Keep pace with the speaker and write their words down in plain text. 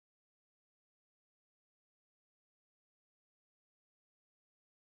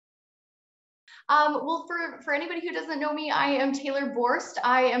Well, for anybody who doesn't know me, I am Taylor Borst.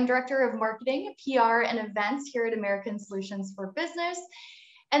 I am Director of Marketing, PR, and Events here at American Solutions for Business.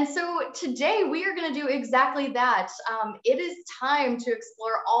 And so today we are going to do exactly that. It is time to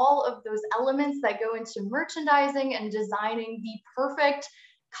explore all of those elements that go into merchandising and designing the perfect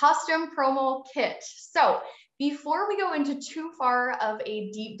custom promo kit. So before we go into too far of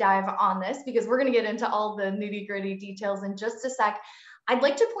a deep dive on this, because we're going to get into all the nitty-gritty details in just a sec, I'd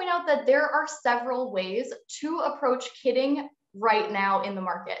like to point out that there are several ways to approach kitting right now in the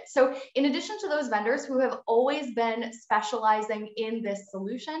market. So in addition to those vendors who have always been specializing in this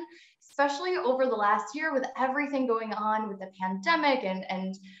solution, especially over the last year with everything going on with the pandemic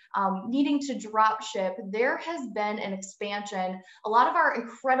and needing to drop ship, there has been an expansion. A lot of our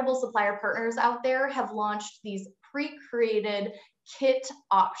incredible supplier partners out there have launched these pre-created kit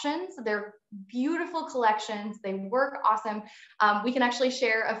options. They're beautiful collections. They work awesome. We can actually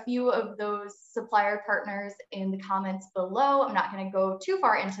share a few of those supplier partners in the comments below. I'm not going to go too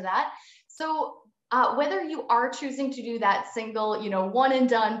far into that. So whether you are choosing to do that single, one and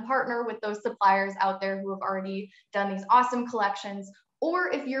done partner with those suppliers out there who have already done these awesome collections,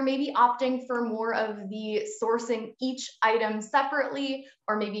 or if you're maybe opting for more of the sourcing each item separately,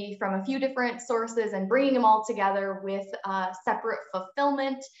 or maybe from a few different sources and bringing them all together with separate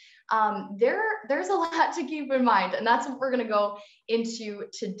fulfillment, there's a lot to keep in mind, and that's what we're going to go into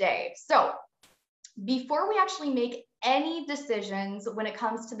today. So before we actually make any decisions when it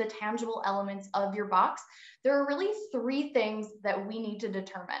comes to the tangible elements of your box, there are really three things that we need to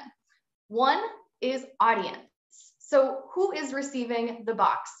determine. One is audience. So who is receiving the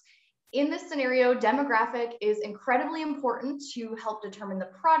box? In this scenario, demographic is incredibly important to help determine the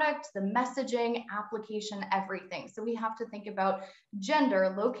product, the messaging, application, everything. So we have to think about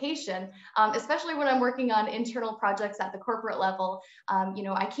gender, location, especially when I'm working on internal projects at the corporate level.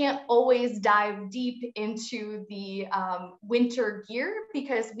 I can't always dive deep into the winter gear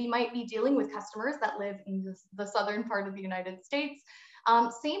because we might be dealing with customers that live in the southern part of the United States.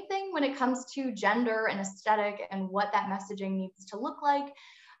 Same thing when it comes to gender and aesthetic and what that messaging needs to look like.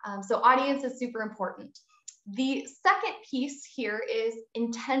 So audience is super important. The second piece here is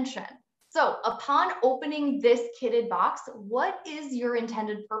intention. So upon opening this kitted box, what is your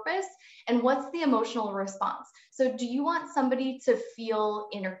intended purpose and what's the emotional response? So do you want somebody to feel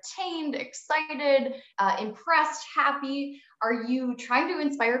entertained, excited, impressed, happy? Are you trying to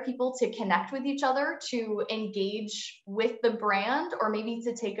inspire people to connect with each other, to engage with the brand, or maybe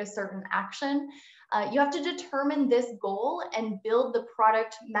to take a certain action? You have to determine this goal and build the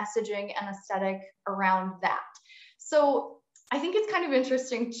product messaging and aesthetic around that. So I think it's kind of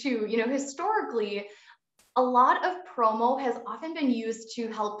interesting too, historically, a lot of promo has often been used to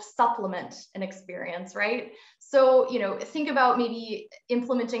help supplement an experience, right? So, think about maybe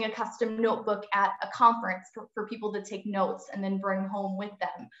implementing a custom notebook at a conference for people to take notes and then bring home with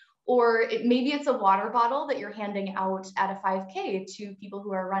them. Or maybe it's a water bottle that you're handing out at a 5K to people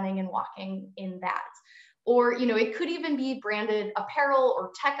who are running and walking in that. Or, it could even be branded apparel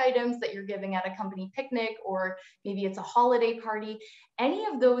or tech items that you're giving at a company picnic, or maybe it's a holiday party. Any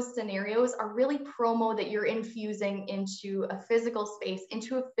of those scenarios are really promo that you're infusing into a physical space,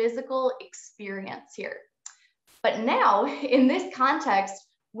 into a physical experience here. But now in this context,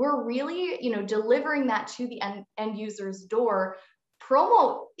 we're really, delivering that to the end user's door.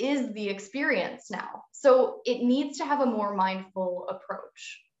 Promo is the experience now. So it needs to have a more mindful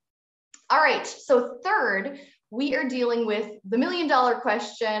approach. All right, so third, we are dealing with the million-dollar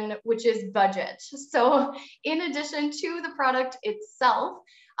question, which is budget. So in addition to the product itself,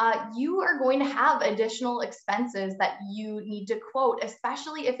 you are going to have additional expenses that you need to quote,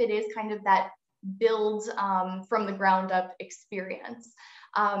 especially if it is kind of that build from the ground up experience.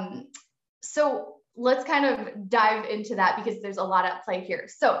 So let's kind of dive into that because there's a lot at play here.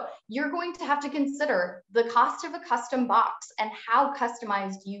 So you're going to have to consider the cost of a custom box and how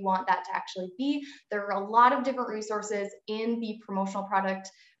customized you want that to actually be. There are a lot of different resources in the promotional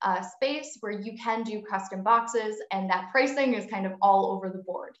product space where you can do custom boxes, and that pricing is kind of all over the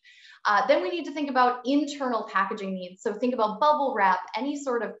board. Then we need to think about internal packaging needs. So think about bubble wrap, any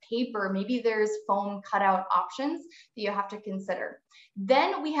sort of paper, maybe there's foam cutout options that you have to consider.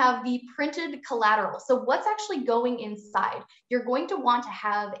 Then we have the printed collateral. So what's actually going inside? You're going to want to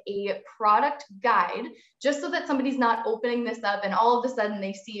have a product guide just so that somebody's not opening this up and all of a sudden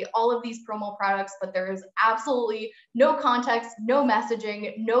they see all of these promo products, but there is absolutely no context, no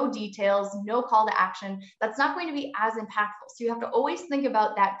messaging, no details, no call to action. That's not going to be as impactful. So you have to always think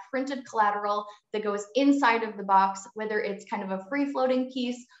about that printed collateral that goes inside of the box, whether it's kind of a free floating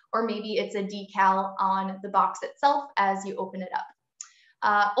piece or maybe it's a decal on the box itself as you open it up.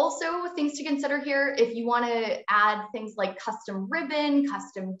 Also, things to consider here, if you want to add things like custom ribbon,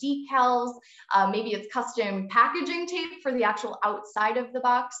 custom decals, maybe it's custom packaging tape for the actual outside of the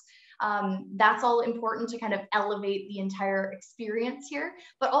box. That's all important to kind of elevate the entire experience here,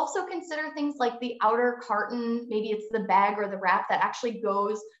 but also consider things like the outer carton, maybe it's the bag or the wrap that actually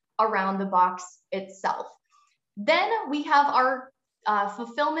goes around the box itself. Then we have our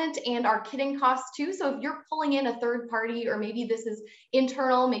fulfillment and our kitting costs too. So if you're pulling in a third party, or maybe this is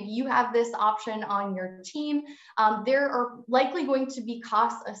internal, maybe you have this option on your team, there are likely going to be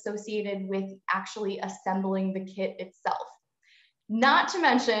costs associated with actually assembling the kit itself. Not to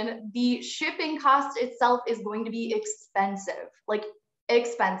mention the shipping cost itself is going to be expensive, like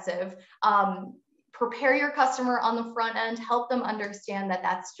expensive. Prepare your customer on the front end, help them understand that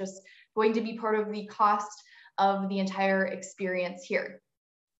that's just going to be part of the cost of the entire experience here.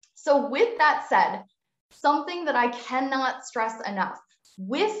 So with that said, something that I cannot stress enough,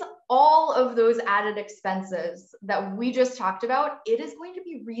 with all of those added expenses that we just talked about, it is going to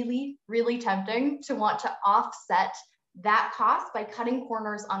be really, really tempting to want to offset that cost by cutting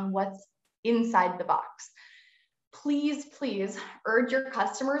corners on what's inside the box. Please, please urge your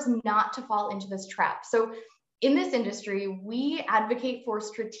customers not to fall into this trap. So in this industry, we advocate for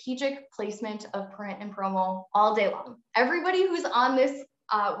strategic placement of print and promo all day long. Everybody who's on this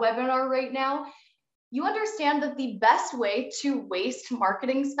webinar right now, you understand that the best way to waste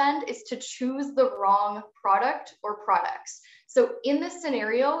marketing spend is to choose the wrong product or products. So in this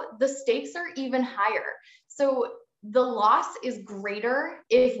scenario, the stakes are even higher. So the loss is greater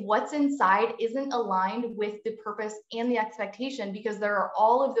if what's inside isn't aligned with the purpose and the expectation, because there are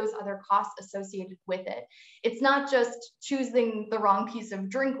all of those other costs associated with it. It's not just choosing the wrong piece of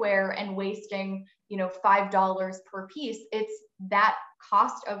drinkware and wasting, $5 per piece. It's that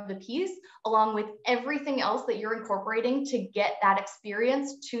cost of the piece along with everything else that you're incorporating to get that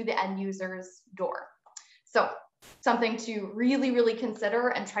experience to the end user's door. So something to really, really consider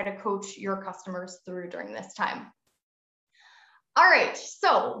and try to coach your customers through during this time. All right,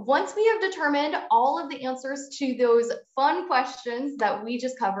 so once we have determined all of the answers to those fun questions that we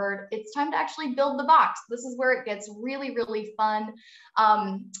just covered, it's time to actually build the box. This is where it gets really, really fun,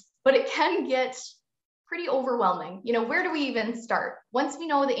 but it can get pretty overwhelming. Where do we even start? Once we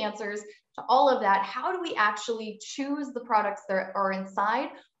know the answers to all of that, how do we actually choose the products that are inside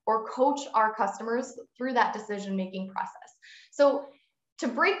or coach our customers through that decision-making process? So to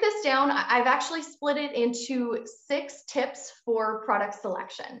break this down, I've actually split it into 6 tips for product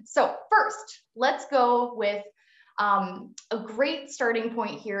selection. So first, let's go with a great starting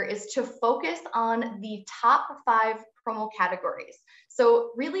point here is to focus on the top 5 promo categories.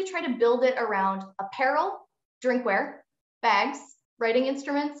 So really try to build it around apparel, drinkware, bags, writing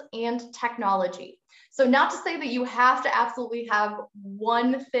instruments, and technology. So not to say that you have to absolutely have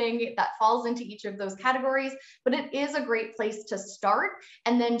one thing that falls into each of those categories, but it is a great place to start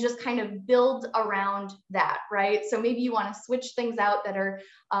and then just kind of build around that, right? So maybe you want to switch things out that are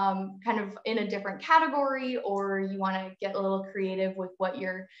kind of in a different category, or you want to get a little creative with what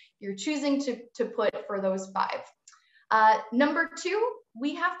you're choosing to put for those 5. Number 2,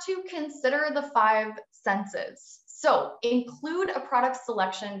 we have to consider the 5 senses. So include a product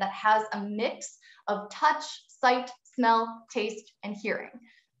selection that has a mix of touch, sight, smell, taste, and hearing.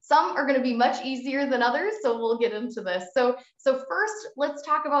 Some are going to be much easier than others, so we'll get into this. So first, let's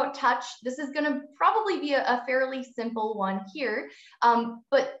talk about touch. This is going to probably be a fairly simple one here,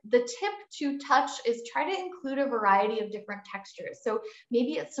 but the tip to touch is try to include a variety of different textures. So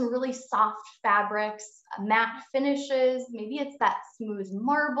maybe it's some really soft fabrics, matte finishes, maybe it's that smooth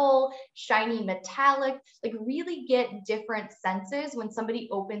marble, shiny metallic, like really get different senses when somebody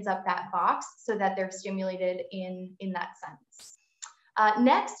opens up that box so that they're stimulated in that sense.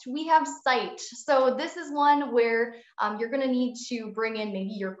 Next, we have sight. So this is one where you're going to need to bring in maybe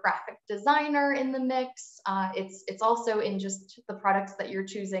your graphic designer in the mix. It's also in just the products that you're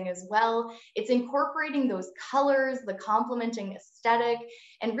choosing as well. It's incorporating those colors, the complementing aesthetic,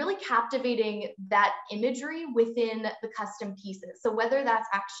 and really captivating that imagery within the custom pieces. So whether that's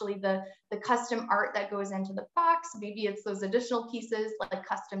actually the custom art that goes into the box, maybe it's those additional pieces like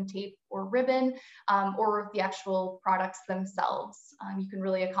custom tape or ribbon, or the actual products themselves. You can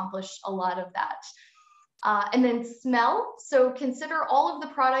really accomplish a lot of that. And then smell. So consider all of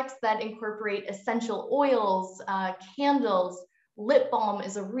the products that incorporate essential oils, candles. Lip balm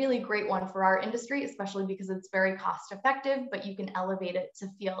is a really great one for our industry, especially because it's very cost effective, but you can elevate it to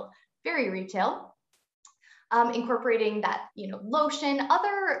feel very retail. incorporating that, lotion.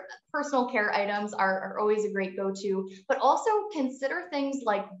 Other personal care items are always a great go-to, but also consider things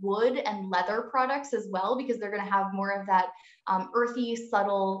like wood and leather products as well, because they're going to have more of that earthy,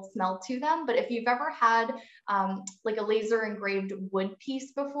 subtle smell to them. But if you've ever had like a laser engraved wood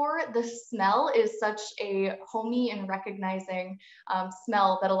piece before, the smell is such a homey and recognizing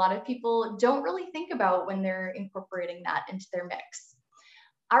smell that a lot of people don't really think about when they're incorporating that into their mix.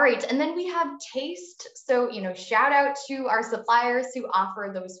 All right, and then we have taste. So, shout out to our suppliers who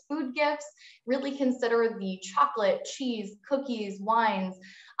offer those food gifts. Really consider the chocolate, cheese, cookies, wines.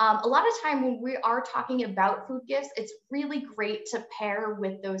 A lot of time when we are talking about food gifts, it's really great to pair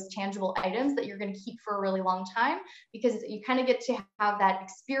with those tangible items that you're going to keep for a really long time, because you kind of get to have that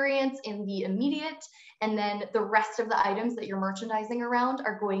experience in the immediate, and then the rest of the items that you're merchandising around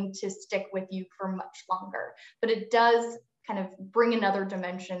are going to stick with you for much longer. But it does kind of bring another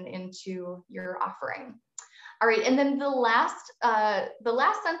dimension into your offering. All right, and then the last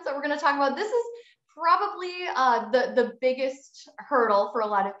sense that we're going to talk about, this is probably the biggest hurdle for a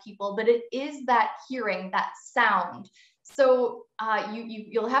lot of people, but it is that hearing, that sound. So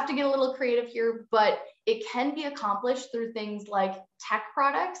you'll have to get a little creative here, but it can be accomplished through things like tech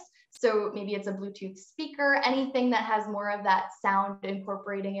products. So maybe it's a Bluetooth speaker, anything that has more of that sound,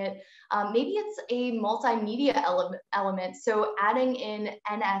 incorporating it. Maybe it's a multimedia element. So adding in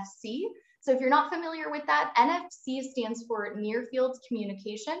NFC. So if you're not familiar with that, NFC stands for Near Field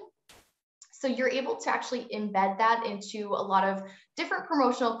Communication. So you're able to actually embed that into a lot of different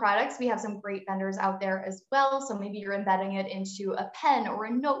promotional products. We have some great vendors out there as well. So maybe you're embedding it into a pen or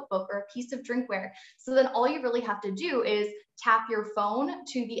a notebook or a piece of drinkware. So then all you really have to do is tap your phone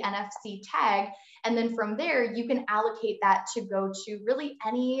to the NFC tag. And then from there, you can allocate that to go to really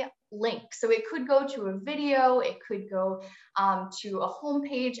any link. So it could go to a video, it could go to a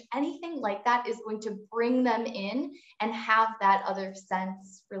homepage, anything like that is going to bring them in and have that other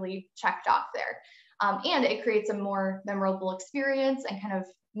sense really checked off there. And it creates a more memorable experience and kind of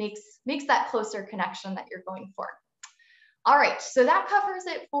makes that closer connection that you're going for. All right, so that covers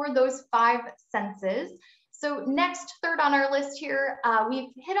it for those 5 senses. So next, third on our list here, we've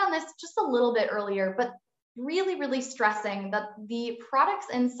hit on this just a little bit earlier, but really, really stressing that the products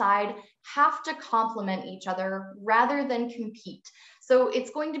inside have to complement each other rather than compete. So it's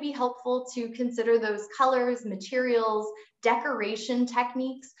going to be helpful to consider those colors, materials, decoration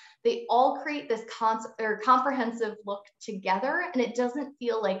techniques. They all create this comprehensive look together, and it doesn't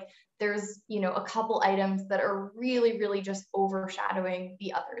feel like there's, a couple items that are really, really just overshadowing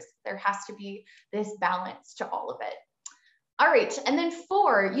the others. There has to be this balance to all of it. All right, and then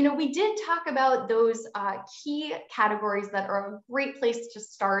 4, we did talk about those key categories that are a great place to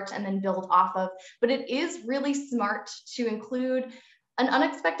start and then build off of, but it is really smart to include an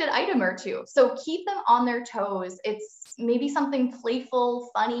unexpected item or two. So keep them on their toes. It's maybe something playful,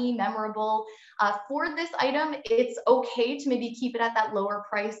 funny, memorable. For this item, it's okay to maybe keep it at that lower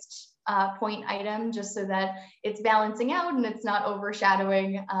priced point item, just so that it's balancing out and it's not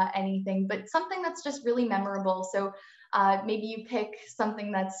overshadowing anything, but something that's just really memorable. So maybe you pick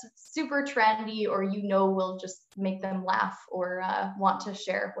something that's super trendy or will just make them laugh or want to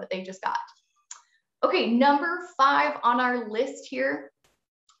share what they just got. Okay, number 5 on our list here,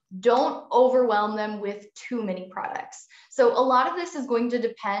 don't overwhelm them with too many products. So a lot of this is going to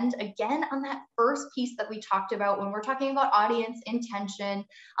depend, again, on that first piece that we talked about when we're talking about audience intention,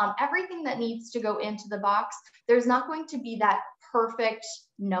 everything that needs to go into the box. There's not going to be that perfect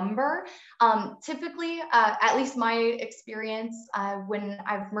number. Typically, at least my experience, when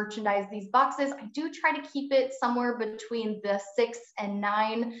I've merchandised these boxes, I do try to keep it somewhere between the 6 and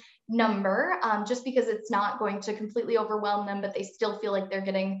 9 number, just because it's not going to completely overwhelm them, but they still feel like they're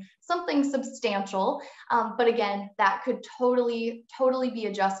getting something substantial. But again, that could totally be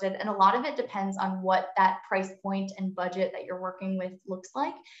adjusted. And a lot of it depends on what that price point and budget that you're working with looks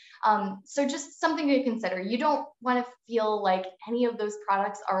like. So just something to consider. You don't want to feel like any of those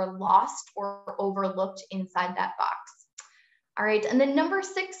products are lost or overlooked inside that box. All right, and then number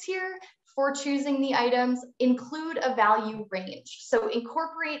 6 here, for choosing the items, include a value range. So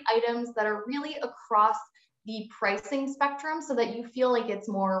incorporate items that are really across the pricing spectrum so that you feel like it's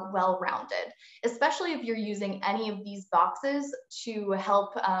more well-rounded, especially if you're using any of these boxes to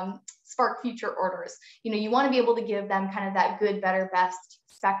help spark future orders. You want to be able to give them kind of that good, better, best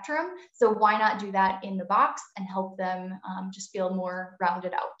spectrum. So why not do that in the box and help them just feel more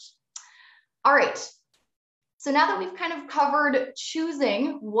rounded out? All right. So now that we've kind of covered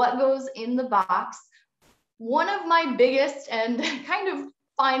choosing what goes in the box, one of my biggest and kind of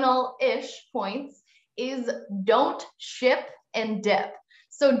final-ish points is don't ship and dip.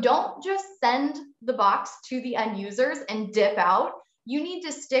 So don't just send the box to the end users and dip out. You need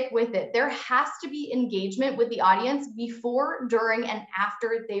to stick with it. There has to be engagement with the audience before, during, and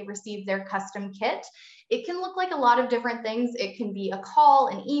after they receive their custom kit. It can look like a lot of different things. It can be a call,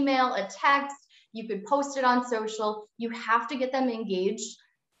 an email, a text. You could post it on social. You have to get them engaged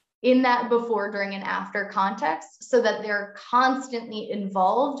in that before, during, and after context so that they're constantly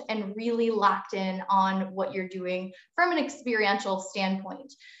involved and really locked in on what you're doing from an experiential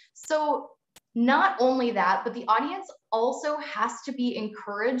standpoint. So not only that, but the audience also has to be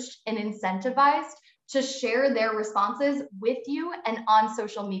encouraged and incentivized to share their responses with you and on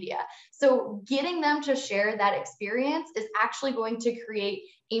social media. So getting them to share that experience is actually going to create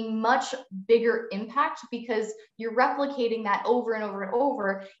a much bigger impact because you're replicating that over and over and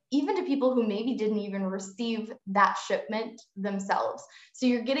over, even to people who maybe didn't even receive that shipment themselves. So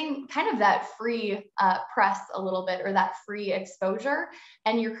you're getting kind of that free press a little bit, or that free exposure,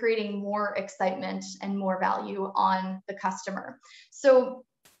 and you're creating more excitement and more value on the customer. So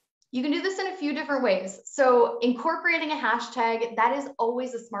you can do this in a few different ways. So incorporating a hashtag, that is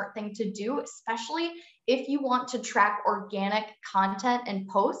always a smart thing to do, especially if you want to track organic content and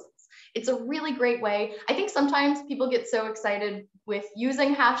posts. It's a really great way. I think sometimes people get so excited with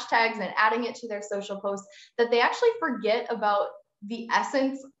using hashtags and adding it to their social posts that they actually forget about the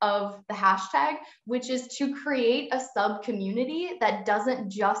essence of the hashtag, which is to create a sub community that doesn't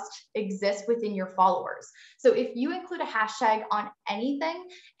just exist within your followers. So if you include a hashtag on anything,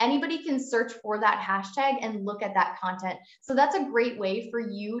 anybody can search for that hashtag and look at that content. So that's a great way for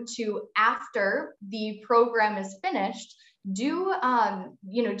you to, after the program is finished, do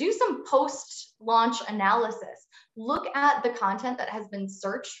some post-launch analysis. Look at the content that has been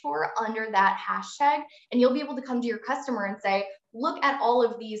searched for under that hashtag, and you'll be able to come to your customer and say, look at all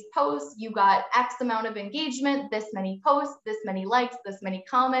of these posts. You got X amount of engagement, this many posts, this many likes, this many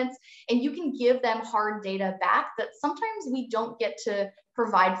comments, and you can give them hard data back that sometimes we don't get to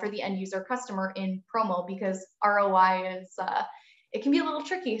provide for the end user customer in promo because ROI is, it can be a little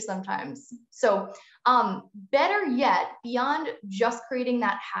tricky sometimes. So better yet, beyond just creating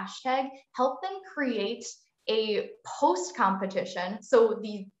that hashtag, help them create a post competition. So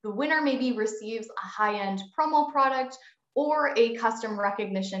the winner maybe receives a high-end promo product or a custom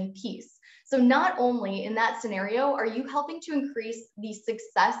recognition piece. So not only in that scenario are you helping to increase the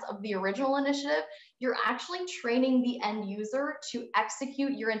success of the original initiative, you're actually training the end user to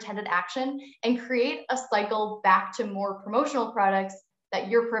execute your intended action and create a cycle back to more promotional products that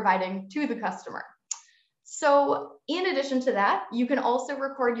you're providing to the customer. So in addition to that, you can also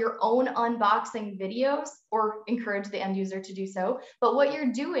record your own unboxing videos or encourage the end user to do so. But what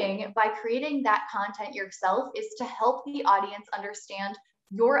you're doing by creating that content yourself is to help the audience understand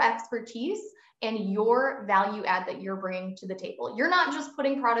your expertise and your value add that you're bringing to the table. You're not just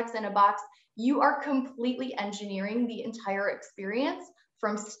putting products in a box, you are completely engineering the entire experience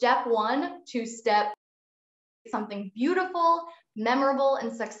from step one to step something beautiful, memorable,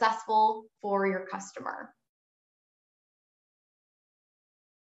 and successful for your customer.